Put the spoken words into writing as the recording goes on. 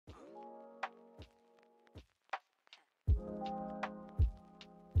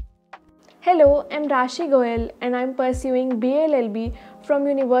Hello, I'm Rashi Goel and I'm pursuing BLLB from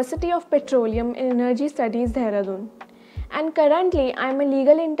University of Petroleum and Energy Studies, Dehradun. And currently, I'm a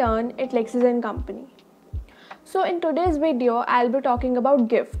legal intern at LEXIS and Company. So in today's video, I'll be talking about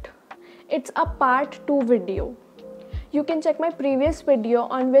gift. It's a part 2 video. You can check my previous video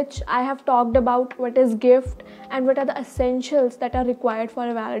on which I have talked about what is gift and what are the essentials that are required for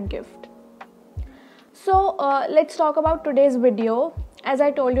a valid gift. So let's talk about today's video. As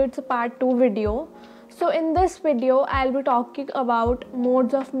I told you, it's a part 2 video. So in this video, I'll be talking about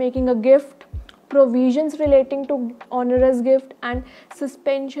modes of making a gift, provisions relating to onerous gift, and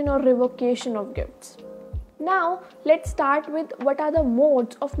suspension or revocation of gifts. Now, let's start with what are the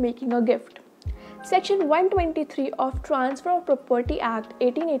modes of making a gift. Section 123 of Transfer of Property Act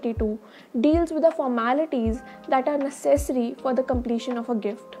 1882 deals with the formalities that are necessary for the completion of a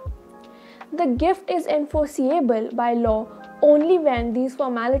gift. The gift is enforceable by law only when these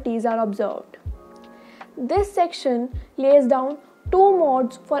formalities are observed. This section lays down two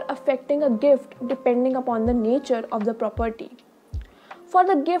modes for affecting a gift depending upon the nature of the property. For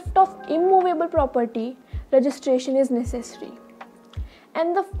the gift of immovable property, registration is necessary.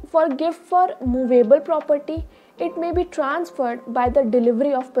 And for gift for movable property, it may be transferred by the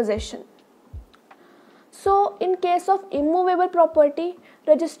delivery of possession. So, in case of immovable property,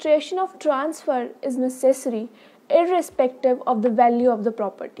 registration of transfer is necessary irrespective of the value of the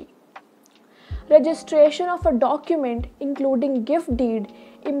property. Registration of a document including gift deed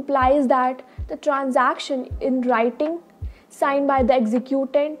implies that the transaction in writing, signed by the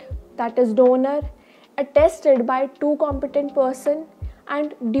executant, that is donor, attested by two competent persons,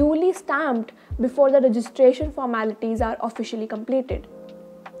 and duly stamped before the registration formalities are officially completed.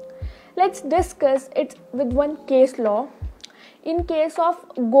 Let's discuss it with one case law. In case of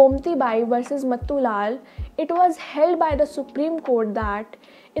Gomti Bai versus Mattulal, it was held by the Supreme Court that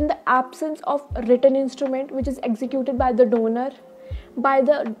in the absence of written instrument which is executed by the donor, by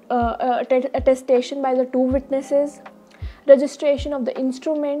the attestation by the two witnesses, registration of the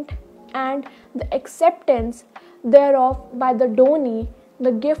instrument, and the acceptance thereof by the donee,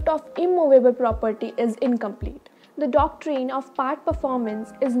 the gift of immovable property is incomplete. The doctrine of part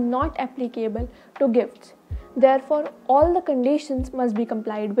performance is not applicable to gifts. Therefore, all the conditions must be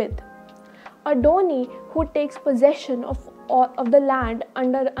complied with. A donee who takes possession of the land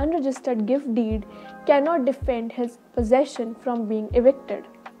under unregistered gift deed cannot defend his possession from being evicted.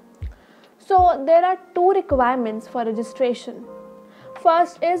 So, there are two requirements for registration.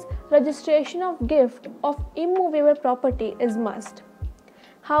 First is registration of gift of immovable property is must.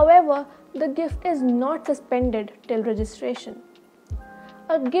 However, the gift is not suspended till registration.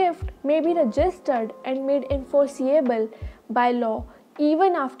 A gift may be registered and made enforceable by law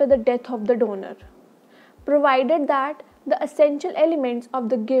even after the death of the donor, provided that the essential elements of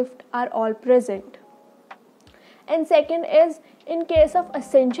the gift are all present. And second is, in case of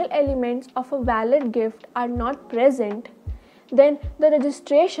essential elements of a valid gift are not present, then the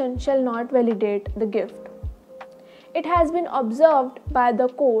registration shall not validate the gift. It has been observed by the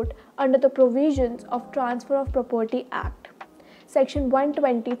court under the provisions of Transfer of Property Act, Section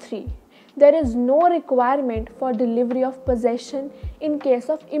 123. There is no requirement for delivery of possession in case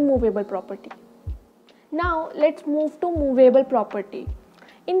of immovable property. Now let's move to movable property.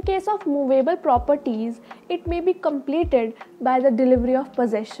 In case of movable properties, it may be completed by the delivery of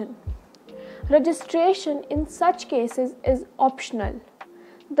possession. Registration in such cases is optional.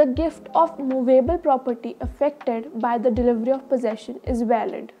 The gift of movable property affected by the delivery of possession is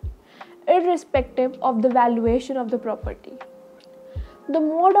valid, irrespective of the valuation of the property. The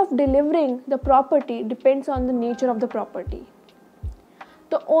mode of delivering the property depends on the nature of the property.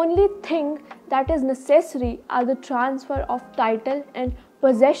 The only thing that is necessary are the transfer of title and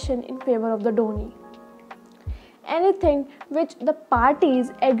possession in favor of the donee. Anything which the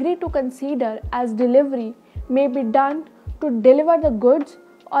parties agree to consider as delivery may be done to deliver the goods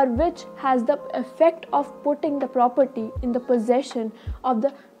or which has the effect of putting the property in the possession of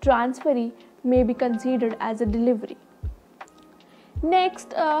the transferee may be considered as a delivery.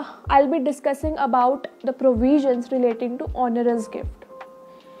 Next, I'll be discussing about the provisions relating to onerous gift.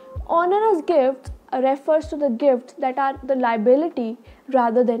 Onerous gifts refers to the gifts that are the liability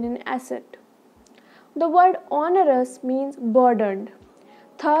rather than an asset. The word onerous means burdened.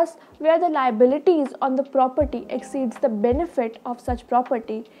 Thus, where the liabilities on the property exceeds the benefit of such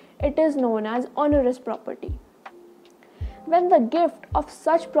property, it is known as onerous property. When the gift of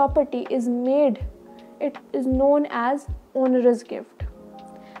such property is made, it is known as onerous gift.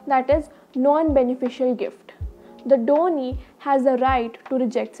 That is, non-beneficial gift. The donee has the right to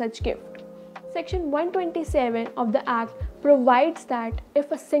reject such gift. Section 127 of the Act provides that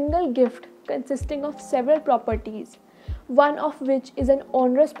if a single gift consisting of several properties, one of which is an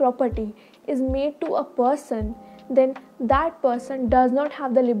onerous property, is made to a person, then that person does not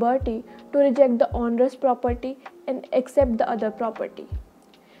have the liberty to reject the onerous property and accept the other property.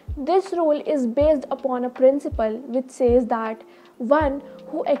 This rule is based upon a principle which says that one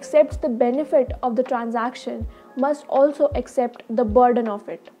who accepts the benefit of the transaction must also accept the burden of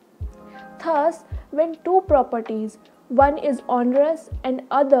it. Thus, when two properties, one is onerous and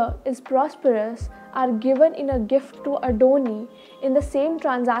other is prosperous, are given in a gift to a donee in the same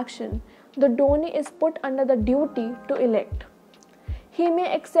transaction, the donee is put under the duty to elect. He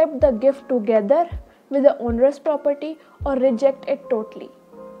may accept the gift together with the onerous property or reject it totally.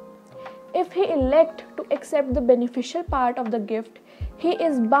 If he elect to accept the beneficial part of the gift, he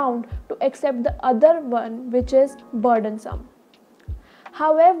is bound to accept the other one which is burdensome.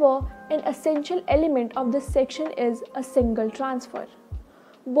 However, an essential element of this section is a single transfer.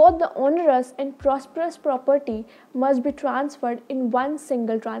 Both the onerous and prosperous property must be transferred in one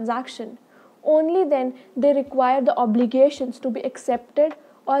single transaction. Only then they require the obligations to be accepted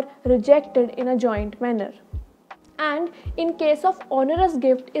or rejected in a joint manner. And in case of onerous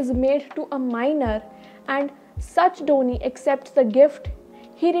gift is made to a minor and such donee accepts the gift,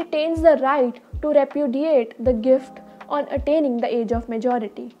 he retains the right to repudiate the gift on attaining the age of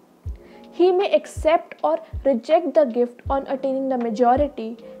majority. He may accept or reject the gift on attaining the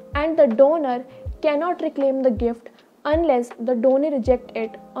majority, and the donor cannot reclaim the gift unless the donee rejects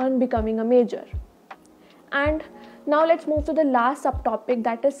it on becoming a major. And now let's move to the last subtopic,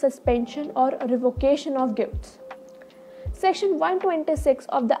 that is suspension or revocation of gifts. Section 126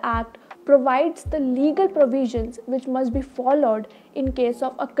 of the Act provides the legal provisions which must be followed in case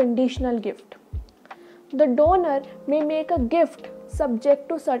of a conditional gift. The donor may make a gift subject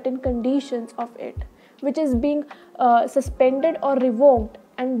to certain conditions of it, which is being suspended or revoked,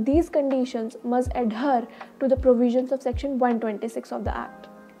 and these conditions must adhere to the provisions of Section 126 of the Act.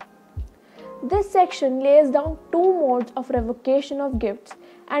 This section lays down two modes of revocation of gifts,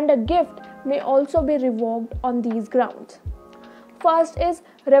 and a gift may also be revoked on these grounds. First is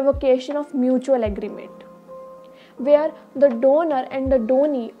revocation of mutual agreement, where the donor and the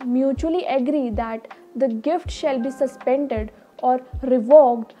donee mutually agree that the gift shall be suspended or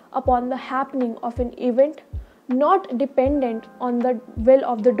revoked upon the happening of an event not dependent on the will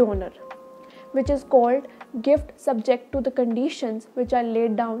of the donor, which is called gift subject to the conditions which are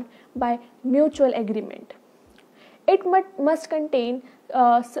laid down by mutual agreement. It must contain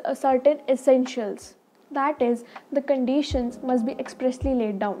certain essentials, that is, the conditions must be expressly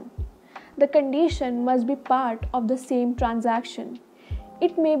laid down. The condition must be part of the same transaction.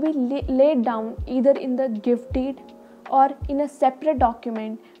 It may be laid down either in the gift deed or in a separate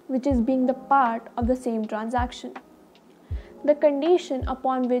document which is being the part of the same transaction. The condition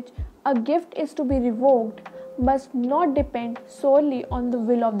upon which a gift is to be revoked must not depend solely on the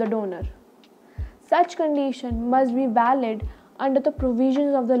will of the donor. Such condition must be valid under the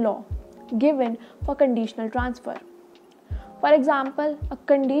provisions of the law given for conditional transfer. For example, a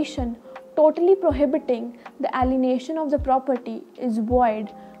condition totally prohibiting the alienation of the property is void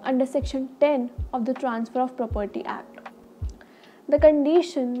under Section 10 of the Transfer of Property Act. The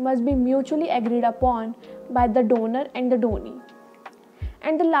condition must be mutually agreed upon by the donor and the donee.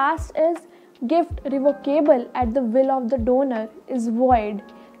 And the last is gift revocable at the will of the donor is void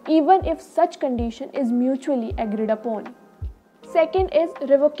even if such condition is mutually agreed upon. Second is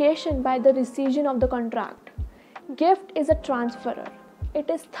revocation by the rescission of the contract. Gift is a transferor. It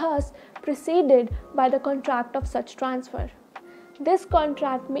is thus preceded by the contract of such transfer. This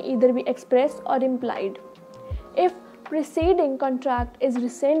contract may either be expressed or implied. If preceding contract is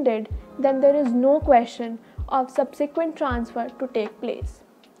rescinded, then there is no question of subsequent transfer to take place.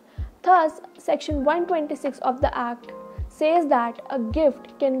 Thus, Section 126 of the Act says that a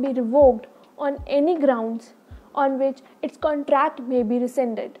gift can be revoked on any grounds on which its contract may be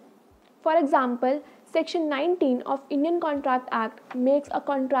rescinded. For example, Section 19 of Indian Contract Act makes a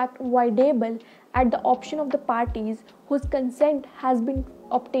contract voidable at the option of the parties whose consent has been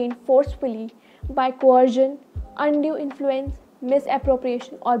obtained forcefully by coercion, undue influence,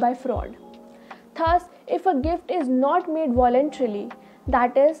 misappropriation, or by fraud. Thus, if a gift is not made voluntarily,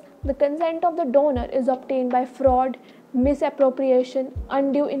 that is, the consent of the donor is obtained by fraud, misappropriation,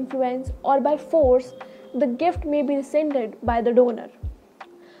 undue influence, or by force, the gift may be rescinded by the donor.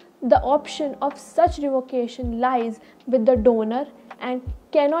 The option of such revocation lies with the donor and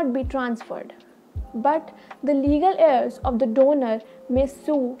cannot be transferred. But the legal heirs of the donor may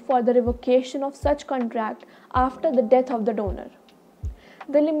sue for the revocation of such contract after the death of the donor.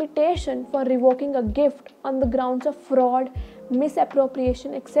 The limitation for revoking a gift on the grounds of fraud,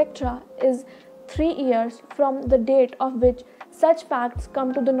 misappropriation, etc. is 3 years from the date of which such facts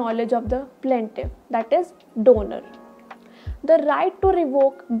come to the knowledge of the plaintiff, that is, donor. The right to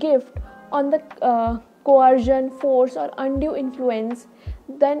revoke gift on the coercion, force, or undue influence,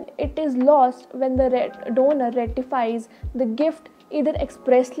 then it is lost when the donor ratifies the gift either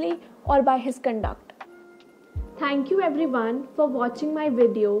expressly or by his conduct. Thank you everyone for watching my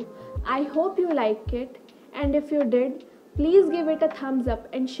video. I hope you like it, and if you did, please give it a thumbs up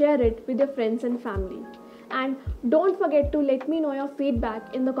and share it with your friends and family. And don't forget to let me know your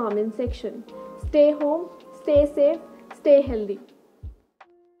feedback in the comment section. Stay home, stay safe, stay healthy.